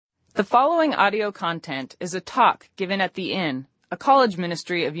The following audio content is a talk given at The Inn, a college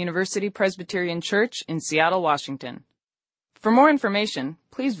ministry of University Presbyterian Church in Seattle, Washington. For more information,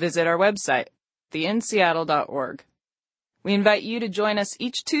 please visit our website, theinnseattle.org. We invite you to join us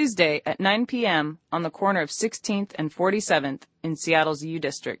each Tuesday at 9 p.m. on the corner of 16th and 47th in Seattle's U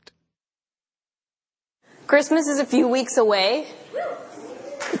District. Christmas is a few weeks away.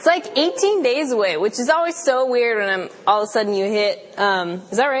 It's like 18 days away, which is always so weird when all of a sudden you hit,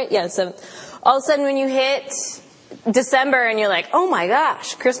 is that right? Yeah, 7th. All of a sudden when you hit December and you're like, oh my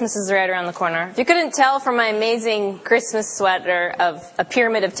gosh, Christmas is right around the corner. If you couldn't tell from my amazing Christmas sweater of a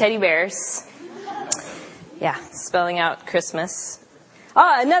pyramid of teddy bears, yeah, spelling out Christmas.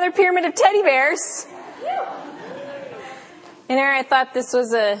 Oh, another pyramid of teddy bears. And there I thought this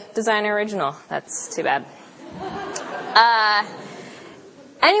was a designer original. That's too bad.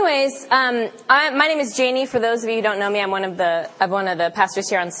 Anyways, my name is Janie. For those of you who don't know me, I'm one of the pastors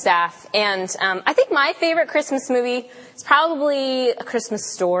here on staff. And I think my favorite Christmas movie is probably A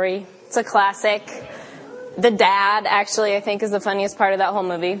Christmas Story. It's a classic. The dad, actually, I think, is the funniest part of that whole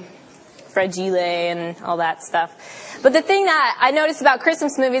movie. Fred Gile and all that stuff. But the thing that I noticed about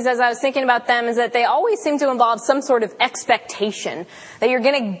Christmas movies as I was thinking about them is that they always seem to involve some sort of expectation. That you're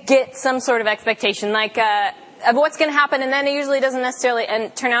going to get some sort of expectation, like of what's going to happen, and then it usually doesn't necessarily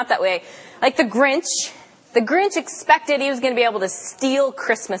turn out that way. Like the Grinch. The Grinch expected he was going to be able to steal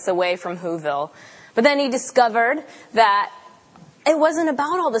Christmas away from Whoville. But then he discovered that it wasn't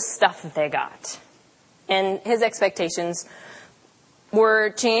about all the stuff that they got. And his expectations were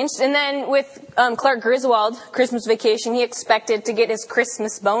changed. And then with Clark Griswold, Christmas Vacation, he expected to get his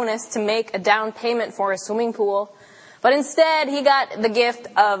Christmas bonus to make a down payment for a swimming pool. But instead, he got the gift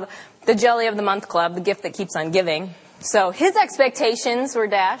of the Jelly of the Month Club, the gift that keeps on giving. So his expectations were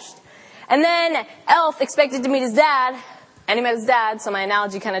dashed. And then Elf expected to meet his dad, and he met his dad, so my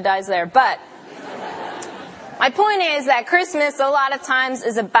analogy kind of dies there. But my point is that Christmas, a lot of times,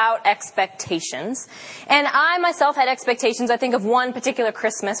 is about expectations. And I myself had expectations. I think of one particular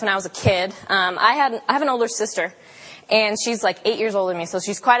Christmas when I was a kid. I have an older sister, and she's like 8 years older than me, so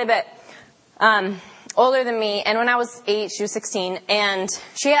she's quite a bit older than me. And when I was 8, she was 16, and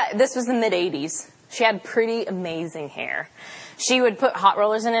this was the mid-'80s. She had pretty amazing hair. She would put hot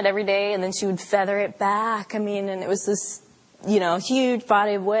rollers in it every day, and then she would feather it back. And it was this, huge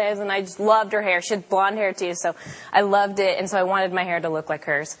body of waves, and I just loved her hair. She had blonde hair, too, so I loved it, and so I wanted my hair to look like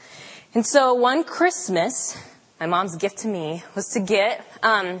hers. And so one Christmas, my mom's gift to me was to get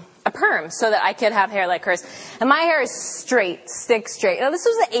a perm so that I could have hair like hers. And my hair is straight, stick straight. Now, this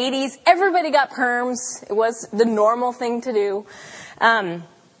was the 80s. Everybody got perms. It was the normal thing to do.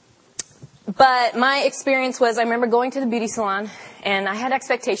 But my experience was, I remember going to the beauty salon, and I had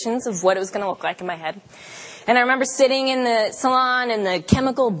expectations of what it was going to look like in my head. And I remember sitting in the salon and the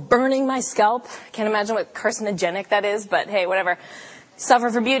chemical burning my scalp. Can't imagine what carcinogenic that is, but hey, whatever. Suffer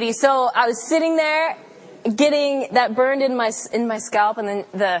for beauty. So I was sitting there getting that burned in my scalp, and then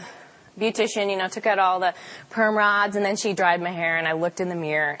the beautician, took out all the perm rods, and then she dried my hair, and I looked in the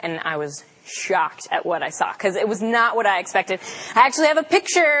mirror, and I was shocked at what I saw, because it was not what I expected. I actually have a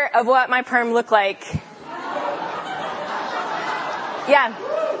picture of what my perm looked like. Yeah.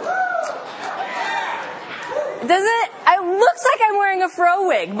 It looks like I'm wearing a fro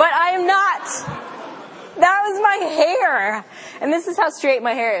wig, but I am not. That was my hair. And this is how straight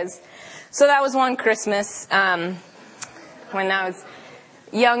my hair is. So that was one Christmas when I was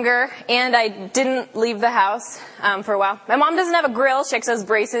younger, and I didn't leave the house for a while. My mom doesn't have a grill. She actually has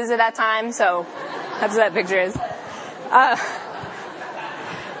braces at that time, so that's what that picture is.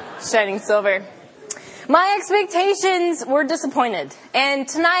 Shining silver. My expectations were disappointed. And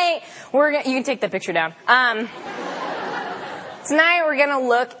tonight, you can take that picture down. Tonight, we're going to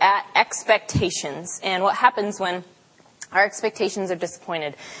look at expectations and what happens when our expectations are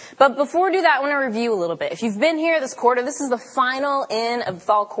disappointed. But before we do that, I want to review a little bit. If you've been here this quarter, this is the final in of the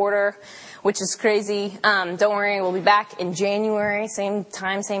fall quarter, which is crazy. Don't worry, we'll be back in January, same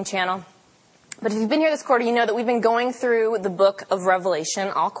time, same channel. But if you've been here this quarter, you know that we've been going through the book of Revelation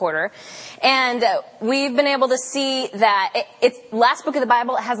all quarter. And we've been able to see that it's last book of the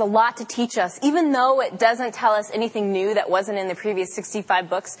Bible. It has a lot to teach us. Even though it doesn't tell us anything new that wasn't in the previous 65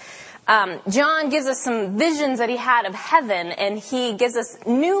 books, John gives us some visions that he had of heaven, and he gives us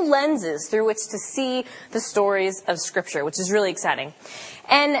new lenses through which to see the stories of Scripture, which is really exciting.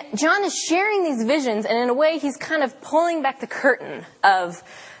 And John is sharing these visions, and in a way, he's kind of pulling back the curtain of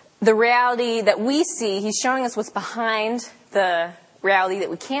the reality that we see. He's showing us what's behind the reality that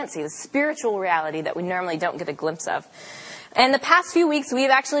we can't see, the spiritual reality that we normally don't get a glimpse of. And the past few weeks,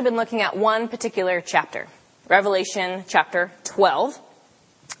 we've actually been looking at one particular chapter, Revelation chapter 12.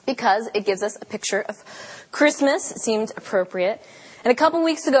 because it gives us a picture of Christmas. It seemed appropriate. And a couple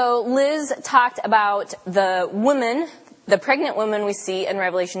weeks ago, Liz talked about the woman, the pregnant woman we see in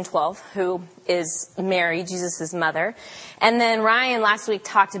Revelation 12, who is Mary, Jesus' mother. And then Ryan last week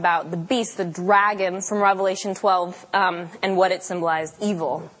talked about the beast, the dragon from Revelation 12, and what it symbolized,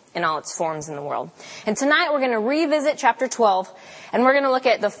 evil in all its forms in the world. And tonight we're going to revisit chapter 12, and we're going to look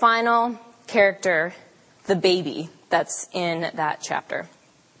at the final character, the baby that's in that chapter.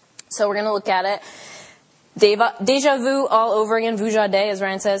 So we're going to look at it. Deja vu all over again, vuja de, as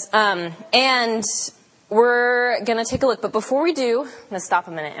Ryan says. And we're going to take a look. But before we do, I'm going to stop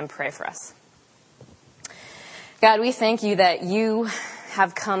a minute and pray for us. God, we thank you that you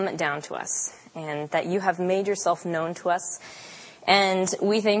have come down to us and that you have made yourself known to us. And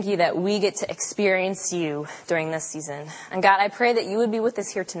we thank you that we get to experience you during this season. And God, I pray that you would be with us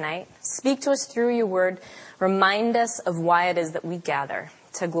here tonight. Speak to us through your word. Remind us of why it is that we gather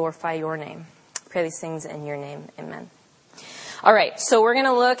to glorify your name. Pray these things in your name. Amen. All right, so we're going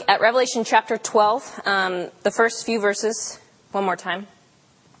to look at Revelation chapter 12, the first few verses one more time.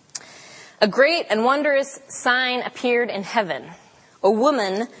 A great and wondrous sign appeared in heaven. A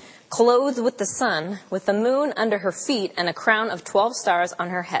woman clothed with the sun, with the moon under her feet, and a crown of 12 stars on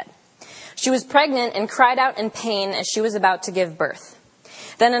her head. She was pregnant and cried out in pain as she was about to give birth.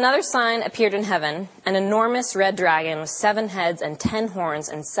 Then another sign appeared in heaven, an enormous red dragon with 7 heads and 10 horns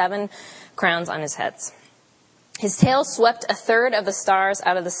and 7 crowns on his heads. His tail swept a third of the stars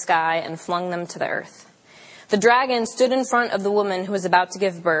out of the sky and flung them to the earth. The dragon stood in front of the woman who was about to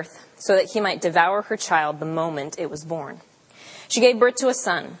give birth so that he might devour her child the moment it was born. She gave birth to a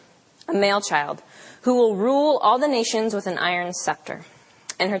son, a male child, who will rule all the nations with an iron scepter.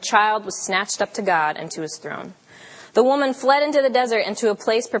 And her child was snatched up to God and to his throne. The woman fled into the desert and to a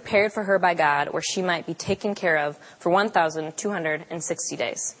place prepared for her by God where she might be taken care of for 1,260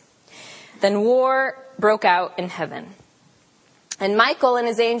 days. Then war broke out in heaven. And Michael and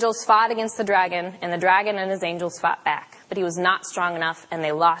his angels fought against the dragon, and the dragon and his angels fought back. But he was not strong enough, and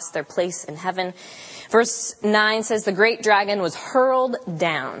they lost their place in heaven. Verse 9 says, the great dragon was hurled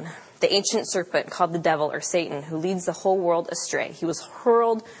down, the ancient serpent called the devil or Satan, who leads the whole world astray. He was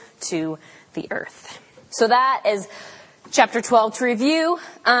hurled to the earth. So that is chapter 12. To review,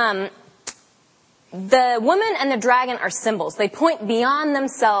 the woman and the dragon are symbols. They point beyond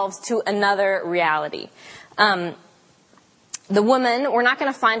themselves to another reality. The woman, we're not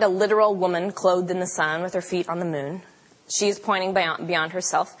going to find a literal woman clothed in the sun with her feet on the moon. She's pointing beyond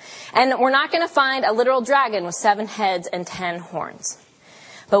herself. And we're not going to find a literal dragon with 7 heads and 10 horns.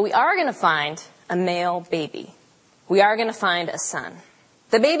 But we are going to find a male baby. We are going to find a son.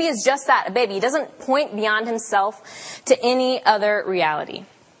 The baby is just that, a baby. He doesn't point beyond himself to any other reality.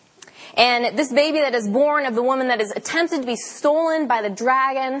 And this baby that is born of the woman that is attempted to be stolen by the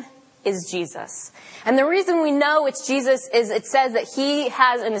dragon is Jesus. And the reason we know it's Jesus is it says that he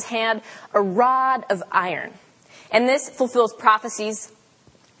has in his hand a rod of iron. And this fulfills prophecies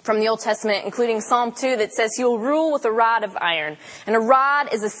from the Old Testament, including Psalm 2, that says he will rule with a rod of iron. And a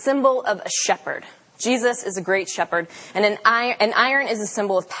rod is a symbol of a shepherd. Jesus is a great shepherd. And iron is a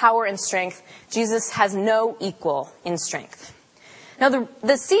symbol of power and strength. Jesus has no equal in strength. Now,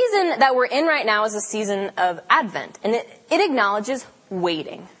 the season that we're in right now is a season of Advent. And it acknowledges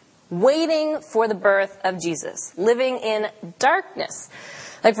waiting. Waiting for the birth of Jesus. Living in darkness.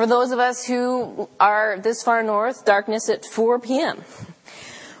 Like for those of us who are this far north, darkness at 4 p.m.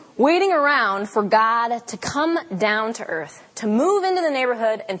 Waiting around for God to come down to earth, to move into the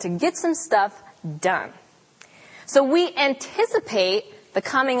neighborhood, and to get some stuff done. So we anticipate the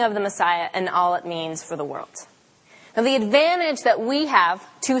coming of the Messiah and all it means for the world. Now the advantage that we have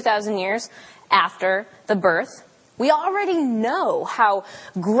 2,000 years after the birth, we already know how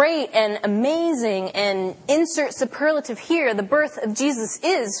great and amazing and insert superlative here the birth of Jesus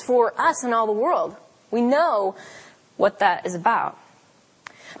is for us and all the world. We know what that is about.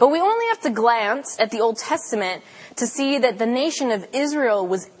 But we only have to glance at the Old Testament to see that the nation of Israel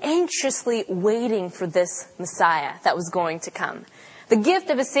was anxiously waiting for this Messiah that was going to come. The gift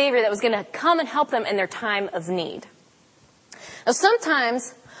of a Savior that was going to come and help them in their time of need. Now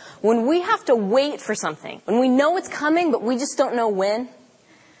sometimes when we have to wait for something, when we know it's coming but we just don't know when,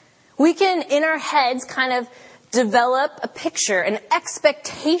 we can in our heads kind of develop a picture, an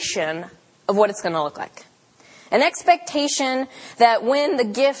expectation of what it's going to look like. An expectation that when the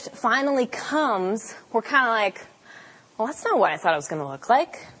gift finally comes, we're kind of like, well, that's not what I thought it was going to look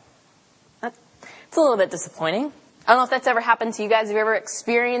like. It's a little bit disappointing. I don't know if that's ever happened to you guys. Have you ever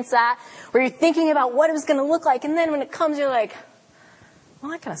experienced that? Where you're thinking about what it was going to look like, and then when it comes, you're like,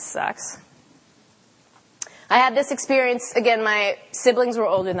 well, that kind of sucks. I had this experience, again, my siblings were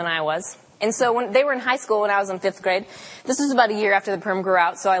older than I was. And so when they were in high school when I was in 5th grade, this was about a year after the perm grew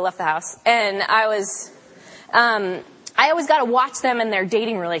out, so I left the house. And I always got to watch them in their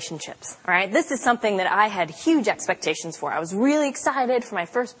dating relationships, all right? This is something that I had huge expectations for. I was really excited for my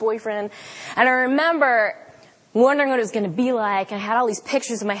first boyfriend. And I remember wondering what it was going to be like. And I had all these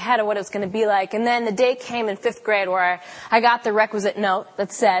pictures in my head of what it was going to be like. And then the day came in 5th grade where I got the requisite note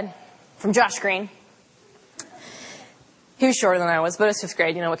that said, from Josh Green. He was shorter than I was, but it was 5th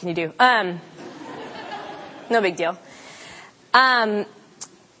grade. You know, what can you do? No big deal.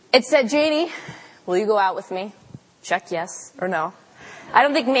 It said, Janie, will you go out with me? Check yes or no. I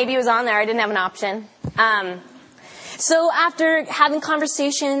don't think maybe it was on there. I didn't have an option. So after having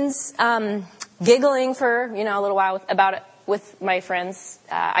conversations, giggling for, a little while about it with my friends,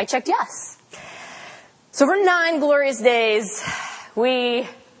 I checked yes. So for 9 glorious days, we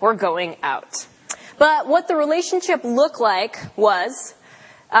were going out. But what the relationship looked like was,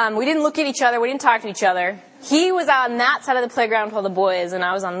 we didn't look at each other, we didn't talk to each other. He was on that side of the playground with all the boys, and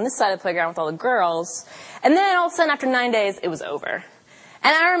I was on this side of the playground with all the girls. And then all of a sudden, after 9 days, it was over.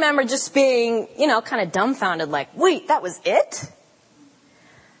 And I remember just being, kind of dumbfounded, like, wait, that was it?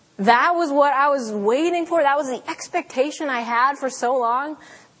 That was what I was waiting for? That was the expectation I had for so long?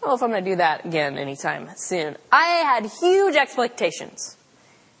 I don't know if I'm going to do that again anytime soon. I had huge expectations,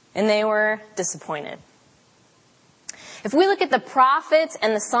 and they were disappointed. If we look at the prophets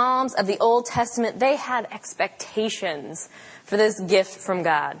and the Psalms of the Old Testament, they had expectations for this gift from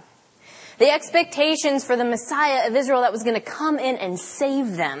God. The expectations for the Messiah of Israel that was going to come in and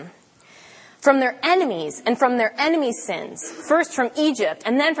save them from their enemies and from their enemies' sins. First from Egypt,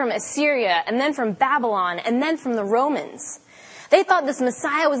 and then from Assyria, and then from Babylon, and then from the Romans. They thought this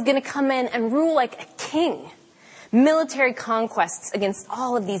Messiah was going to come in and rule like a king. Military conquests against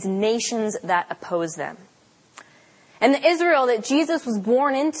all of these nations that oppose them. And the Israel that Jesus was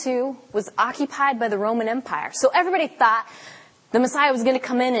born into was occupied by the Roman Empire. So everybody thought the Messiah was going to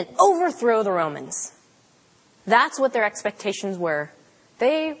come in and overthrow the Romans. That's what their expectations were.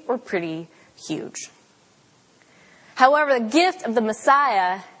 They were pretty huge. However, the gift of the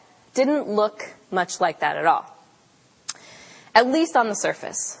Messiah didn't look much like that at all. At least on the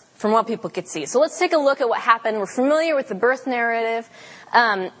surface, from what people could see. So let's take a look at what happened. We're familiar with the birth narrative.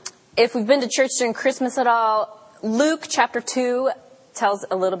 If we've been to church during Christmas at all, Luke chapter 2 tells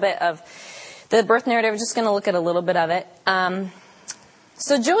a little bit of the birth narrative. We're just going to look at a little bit of it.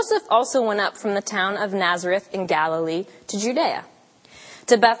 So Joseph also went up from the town of Nazareth in Galilee to Judea,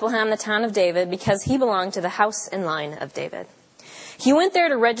 to Bethlehem, the town of David, because he belonged to the house and line of David. He went there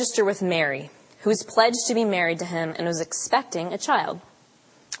to register with Mary, who was pledged to be married to him and was expecting a child.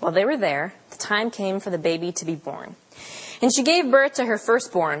 While they were there, the time came for the baby to be born. And she gave birth to her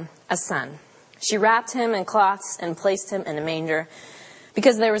firstborn, a son. She wrapped him in cloths and placed him in a manger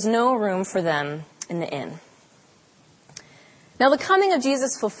because there was no room for them in the inn. Now, the coming of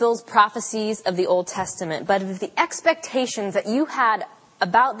Jesus fulfills prophecies of the Old Testament, but if the expectations that you had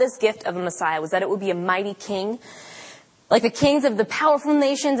about this gift of a Messiah was that it would be a mighty king, like the kings of the powerful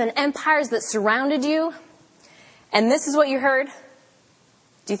nations and empires that surrounded you, and this is what you heard,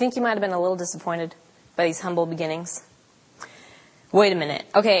 do you think you might have been a little disappointed by these humble beginnings? Wait a minute.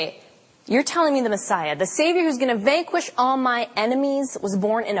 Okay. You're telling me the Messiah, the Savior who's going to vanquish all my enemies, was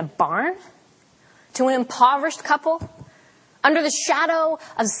born in a barn? To an impoverished couple? Under the shadow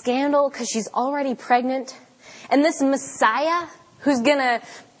of scandal because she's already pregnant? And this Messiah who's going to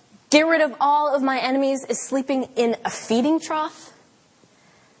get rid of all of my enemies is sleeping in a feeding trough?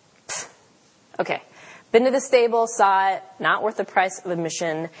 Okay. Been to the stable, saw it, not worth the price of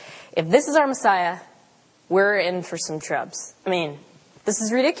admission. If this is our Messiah, we're in for some trubs. I mean, this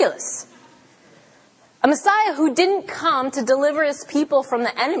is ridiculous. A Messiah who didn't come to deliver his people from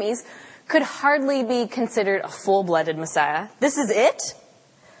the enemies could hardly be considered a full-blooded Messiah. This is it?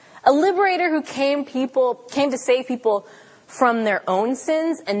 A liberator who came to save people from their own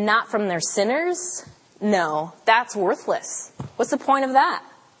sins and not from their sinners? No, that's worthless. What's the point of that?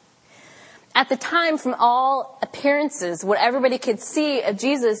 At the time, from all appearances, what everybody could see of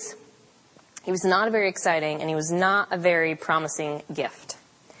Jesus, he was not a very exciting and he was not a very promising gift.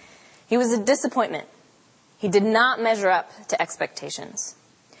 He was a disappointment. He did not measure up to expectations.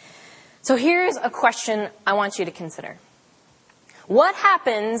 So here's a question I want you to consider. What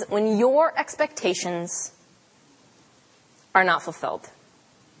happens when your expectations are not fulfilled?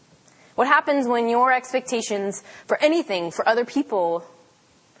 What happens when your expectations for anything, for other people,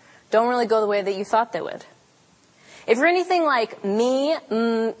 don't really go the way that you thought they would? If you're anything like me,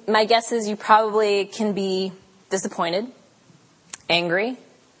 my guess is you probably can be disappointed, angry,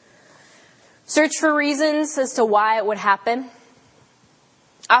 search for reasons as to why it would happen.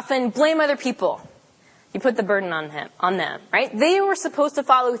 Often blame other people. You put the burden on them, right? They were supposed to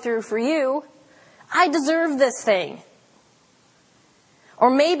follow through for you. I deserve this thing. Or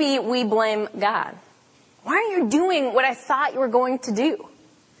maybe we blame God. Why aren't you doing what I thought you were going to do?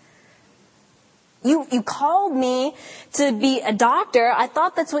 You called me to be a doctor. I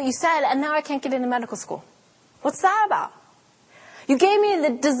thought that's what you said, and now I can't get into medical school. What's that about? You gave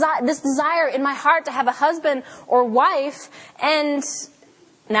me this desire in my heart to have a husband or wife, and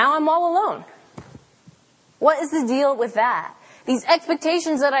now I'm all alone. What is the deal with that? These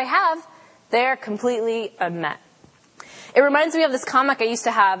expectations that I have, they're completely unmet. It reminds me of this comic I used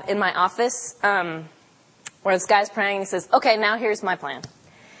to have in my office, where this guy's praying and he says, okay, now here's my plan.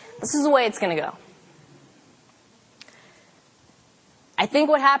 This is the way it's going to go. I think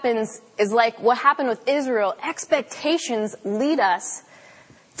what happens is like what happened with Israel. Expectations lead us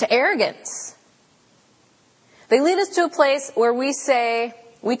to arrogance. They lead us to a place where we say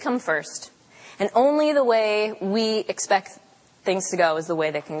we come first. And only the way we expect things to go is the way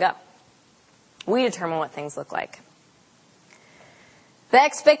they can go. We determine what things look like. The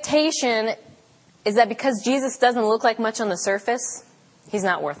expectation is that because Jesus doesn't look like much on the surface, he's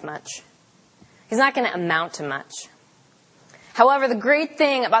not worth much. He's not going to amount to much. However, the great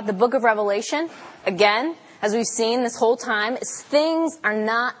thing about the book of Revelation, again, as we've seen this whole time, is things are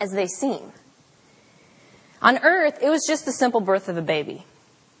not as they seem. On earth, it was just the simple birth of a baby.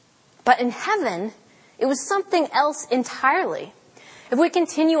 But in heaven, it was something else entirely. If we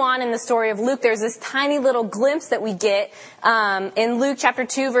continue on in the story of Luke, there's this tiny little glimpse that we get in Luke chapter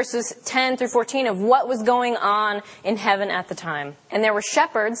 2, verses 10 through 14 of what was going on in heaven at the time. And there were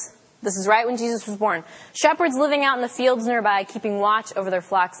shepherds. This is right when Jesus was born. Shepherds living out in the fields nearby, keeping watch over their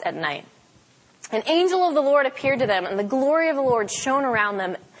flocks at night. An angel of the Lord appeared to them, and the glory of the Lord shone around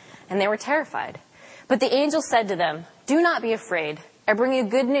them, and they were terrified. But the angel said to them, do not be afraid. I bring you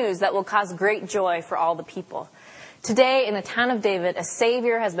good news that will cause great joy for all the people. Today, in the town of David, a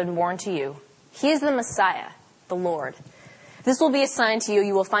Savior has been born to you. He is the Messiah, the Lord. This will be a sign to you.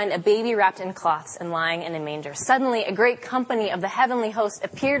 You will find a baby wrapped in cloths and lying in a manger. Suddenly, a great company of the heavenly host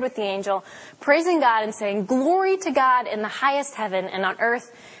appeared with the angel, praising God and saying, glory to God in the highest heaven, and on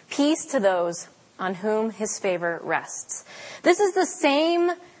earth, peace to those on whom his favor rests. This is the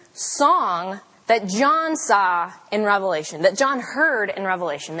same song that John saw in Revelation, that John heard in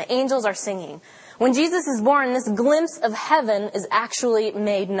Revelation. The angels are singing. When Jesus is born, this glimpse of heaven is actually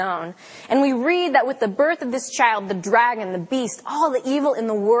made known. And we read that with the birth of this child, the dragon, the beast, all the evil in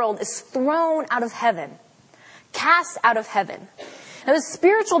the world is thrown out of heaven, cast out of heaven. Now, the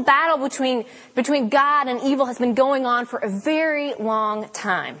spiritual battle between God and evil has been going on for a very long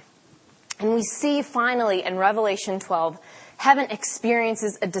time. And we see finally in Revelation 12, heaven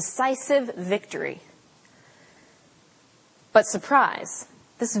experiences a decisive victory. But surprise,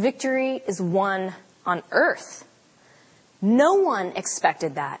 this victory is won on earth. No one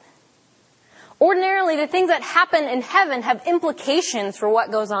expected that. Ordinarily, the things that happen in heaven have implications for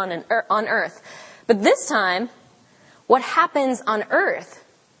what goes on on earth. But this time, what happens on earth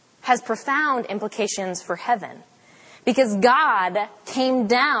has profound implications for heaven. Because God came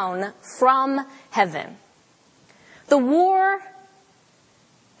down from heaven. The war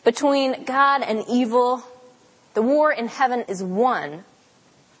between God and evil, the war in heaven is won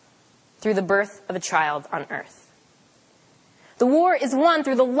through the birth of a child on earth. The war is won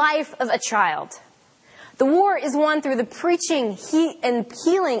through the life of a child. The war is won through the preaching and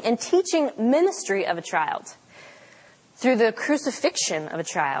healing and teaching ministry of a child. Through the crucifixion of a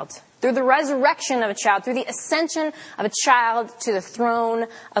child. Through the resurrection of a child. Through the ascension of a child to the throne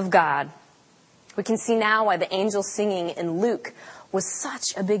of God. We can see now why the angels singing in Luke was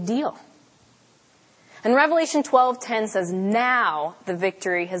such a big deal. And Revelation 12:10 says, now the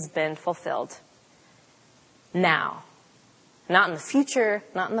victory has been fulfilled. Now. Not in the future,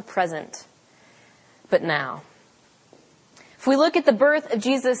 not in the present, but now. If we look at the birth of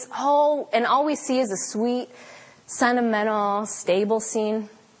Jesus, all we see is a sweet, sentimental, stable scene,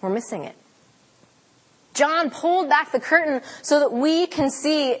 we're missing it. John pulled back the curtain so that we can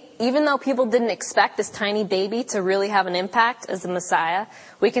see, even though people didn't expect this tiny baby to really have an impact as the Messiah,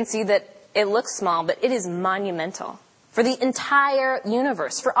 we can see that it looks small, but it is monumental for the entire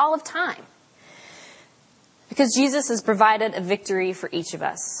universe, for all of time. Because Jesus has provided a victory for each of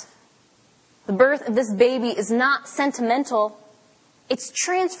us. The birth of this baby is not sentimental, it's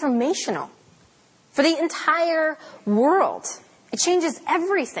transformational for the entire world. It changes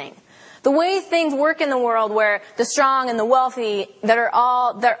everything. The way things work in the world where the strong and the wealthy they're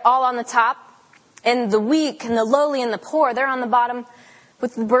all on the top, and the weak and the lowly and the poor, they're on the bottom.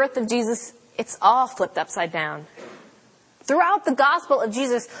 With the birth of Jesus, it's all flipped upside down. Throughout the gospel of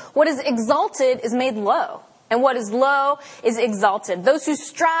Jesus, what is exalted is made low, and what is low is exalted. Those who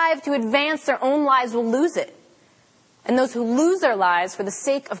strive to advance their own lives will lose it, and those who lose their lives for the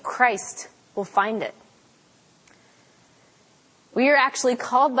sake of Christ will find it. We are actually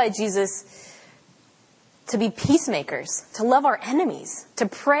called by Jesus to be peacemakers, to love our enemies, to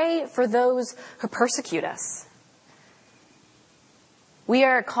pray for those who persecute us. We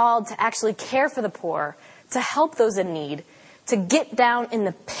are called to actually care for the poor, to help those in need, to get down in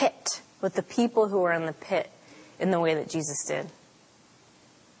the pit with the people who are in the pit in the way that Jesus did.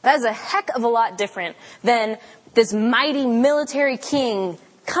 That is a heck of a lot different than this mighty military king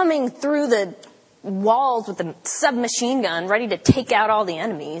coming through the walls with a submachine gun ready to take out all the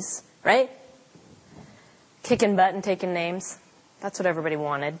enemies, right? Kicking butt and taking names. That's what everybody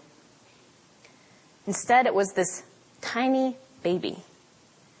wanted. Instead, it was this tiny baby.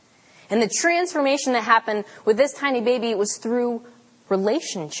 And the transformation that happened with this tiny baby was through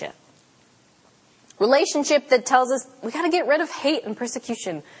relationship. Relationship that tells us we got to get rid of hate and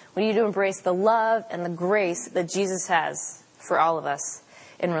persecution. We need to embrace the love and the grace that Jesus has for all of us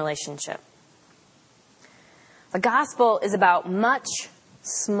in relationship. The gospel is about much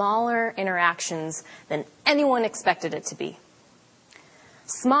smaller interactions than anyone expected it to be.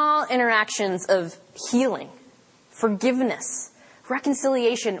 Small interactions of healing, forgiveness,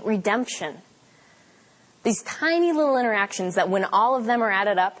 reconciliation, redemption. These tiny little interactions that when all of them are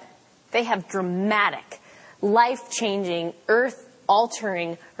added up, they have dramatic, life-changing,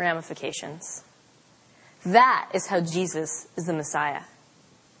 earth-altering ramifications. That is how Jesus is the Messiah.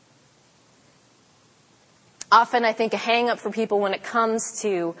 Often I think a hang-up for people when it comes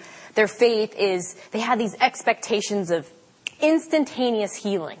to their faith is they have these expectations of instantaneous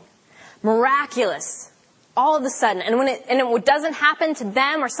healing, miraculous, all of a sudden. And when it doesn't happen to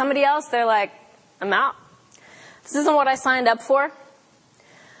them or somebody else, they're like, I'm out. This isn't what I signed up for.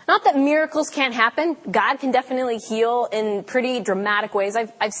 Not that miracles can't happen. God can definitely heal in pretty dramatic ways.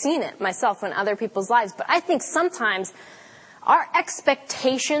 I've seen it myself in other people's lives. But I think sometimes our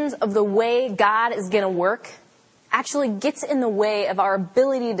expectations of the way God is going to work actually gets in the way of our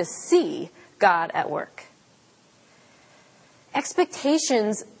ability to see God at work.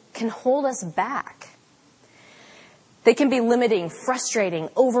 Expectations can hold us back. They can be limiting, frustrating,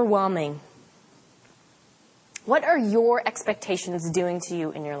 overwhelming. What are your expectations doing to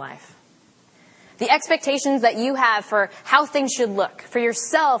you in your life? The expectations that you have for how things should look, for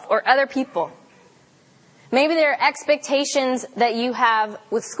yourself or other people. Maybe there are expectations that you have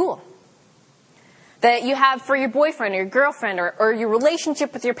with school, that you have for your boyfriend or your girlfriend or your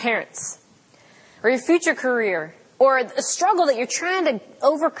relationship with your parents, or your future career, or a struggle that you're trying to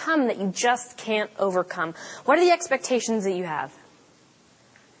overcome that you just can't overcome. What are the expectations that you have?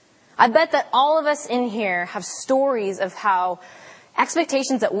 I bet that all of us in here have stories of how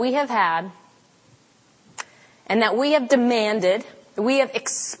expectations that we have had and that we have demanded, that we have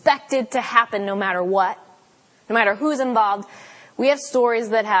expected to happen no matter what, no matter who's involved. We have stories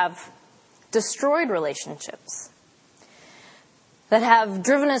that have destroyed relationships, that have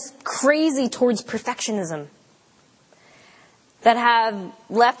driven us crazy towards perfectionism, that have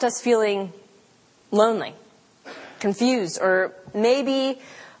left us feeling lonely, confused, or maybe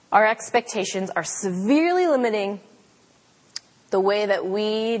our expectations are severely limiting the way that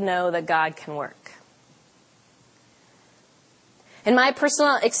we know that God can work. In my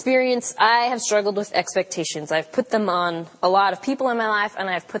personal experience, I have struggled with expectations. I've put them on a lot of people in my life, and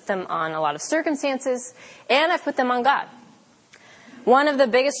I've put them on a lot of circumstances, and I've put them on God. One of the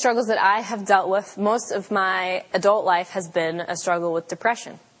biggest struggles that I have dealt with most of my adult life has been a struggle with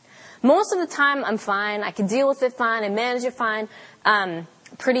depression. Most of the time, I'm fine. I can deal with it fine. I manage it fine.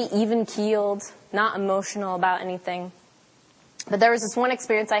 Pretty even-keeled, not emotional about anything. But there was this one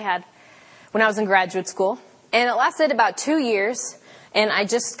experience I had when I was in graduate school, and it lasted about 2 years, and I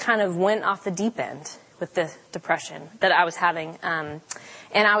just kind of went off the deep end with the depression that I was having. And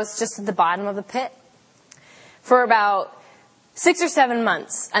I was just at the bottom of the pit for about 6 or 7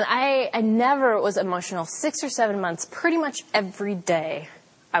 months. And I never was emotional. 6 or 7 months, pretty much every day,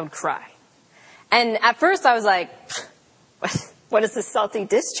 I would cry. And at first I was like, what is this salty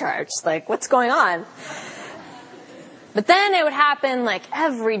discharge? Like, what's going on? But then it would happen like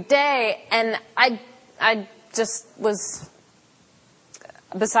every day, and I just was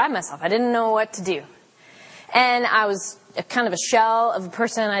beside myself. I didn't know what to do. And I was kind of a shell of a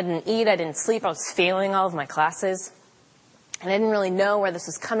person. I didn't eat, I didn't sleep, I was failing all of my classes. And I didn't really know where this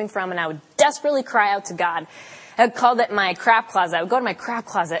was coming from, and I would desperately cry out to God. I called it my crap closet. I would go to my crap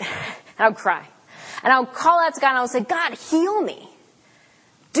closet, and I would cry. And I would call out to God, and I would say, God, heal me.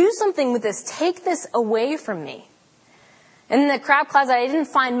 Do something with this. Take this away from me. And in the crap closet, I didn't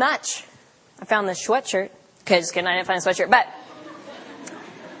find much. I found this sweatshirt. Okay, just kidding. I didn't find a sweatshirt. But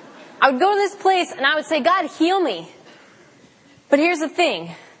I would go to this place and I would say, God, heal me. But here's the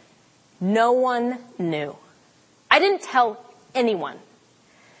thing. No one knew. I didn't tell anyone.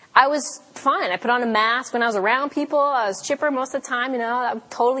 I was fine. I put on a mask when I was around people. I was chipper most of the time, I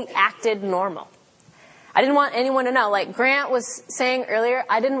totally acted normal. I didn't want anyone to know. Like Grant was saying earlier,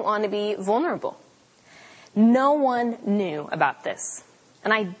 I didn't want to be vulnerable. No one knew about this.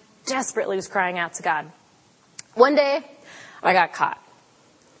 And I desperately was crying out to God. One day, I got caught.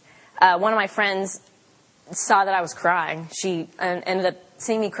 One of my friends saw that I was crying. She ended up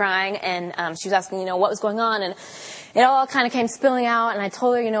seeing me crying, and she was asking, what was going on. And it all kind of came spilling out, and I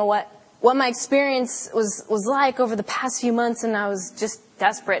told her, what my experience was like over the past few months, and I was just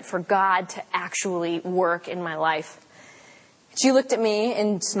desperate for God to actually work in my life. She looked at me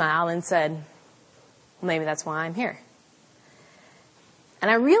and smiled and said, well, maybe that's why I'm here. And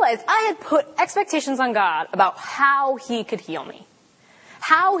I realized I had put expectations on God about how He could heal me,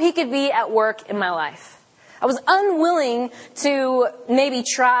 how He could be at work in my life. I was unwilling to maybe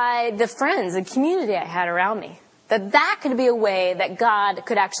try the friends and community I had around me, that could be a way that God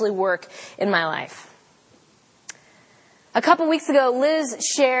could actually work in my life. A couple weeks ago, Liz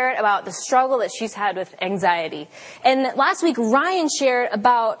shared about the struggle that she's had with anxiety. And last week, Ryan shared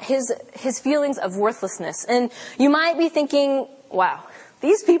about his feelings of worthlessness. And you might be thinking, wow,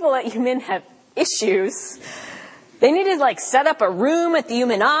 these people at UMin have issues. They need to set up a room at the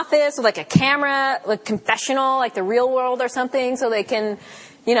UMin office with a camera, confessional, like the Real World or something, so they can,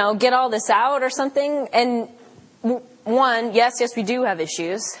 get all this out or something. And one, yes, we do have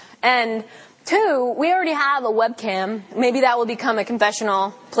issues. And two, we already have a webcam. Maybe that will become a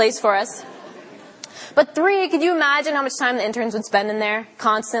confessional place for us. But three, could you imagine how much time the interns would spend in there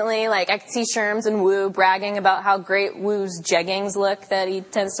constantly? I could see Sherms and Woo bragging about how great Woo's jeggings look that he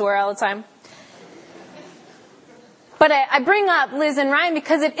tends to wear all the time. But I bring up Liz and Ryan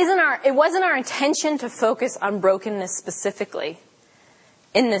because it wasn't our intention to focus on brokenness specifically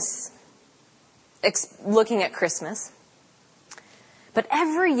in this looking at Christmas. But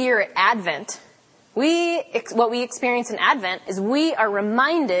every year at Advent, what we experience in Advent is we are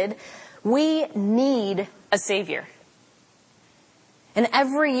reminded we need a Savior. And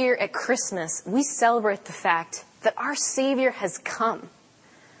every year at Christmas, we celebrate the fact that our Savior has come.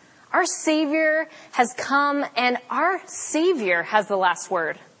 Our Savior has come, and our Savior has the last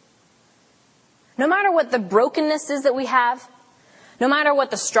word. No matter what the brokenness is that we have, no matter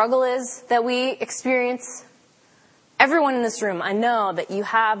what the struggle is that we experience, everyone in this room, I know that you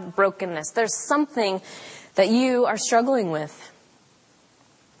have brokenness. There's something that you are struggling with.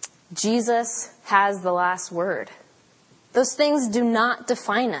 Jesus has the last word. Those things do not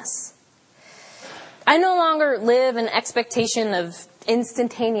define us. I no longer live in expectation of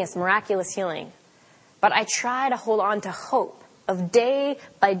instantaneous, miraculous healing, but I try to hold on to hope of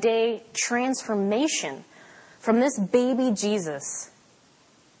day-by-day transformation from this baby Jesus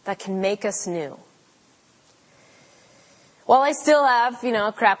that can make us new. While I still have,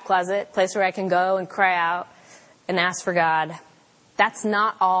 a crap closet, place where I can go and cry out and ask for God, that's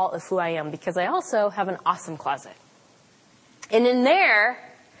not all of who I am, because I also have an awesome closet. And in there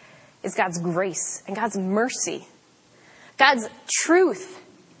is God's grace and God's mercy, God's truth,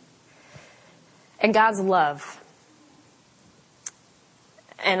 and God's love.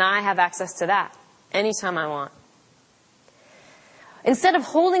 And I have access to that anytime I want. Instead of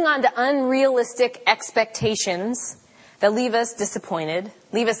holding on to unrealistic expectations that leave us disappointed,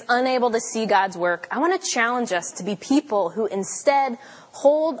 leave us unable to see God's work, I want to challenge us to be people who instead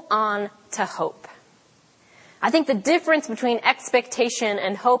hold on to hope. I think the difference between expectation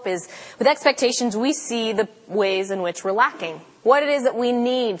and hope is, with expectations, we see the ways in which we're lacking, what it is that we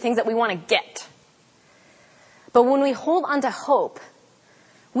need, things that we want to get. But when we hold on to hope,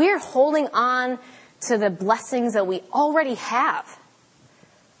 we're holding on to the blessings that we already have,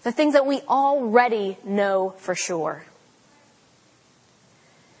 the things that we already know for sure.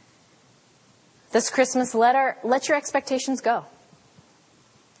 This Christmas letter, let your expectations go.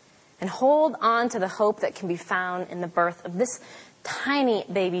 And hold on to the hope that can be found in the birth of this tiny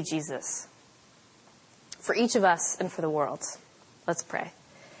baby Jesus. For each of us and for the world. Let's pray.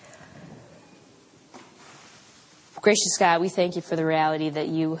 Gracious God, we thank you for the reality that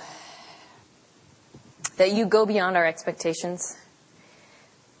you go beyond our expectations.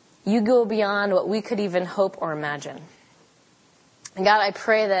 You go beyond what we could even hope or imagine. And God, I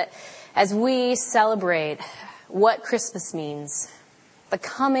pray that as we celebrate what Christmas means, the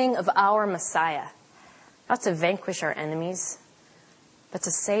coming of our Messiah, not to vanquish our enemies, but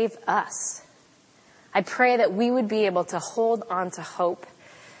to save us. I pray that we would be able to hold on to hope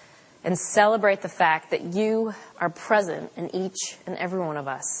and celebrate the fact that you are present in each and every one of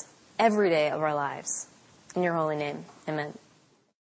us, every day of our lives. In your holy name, amen.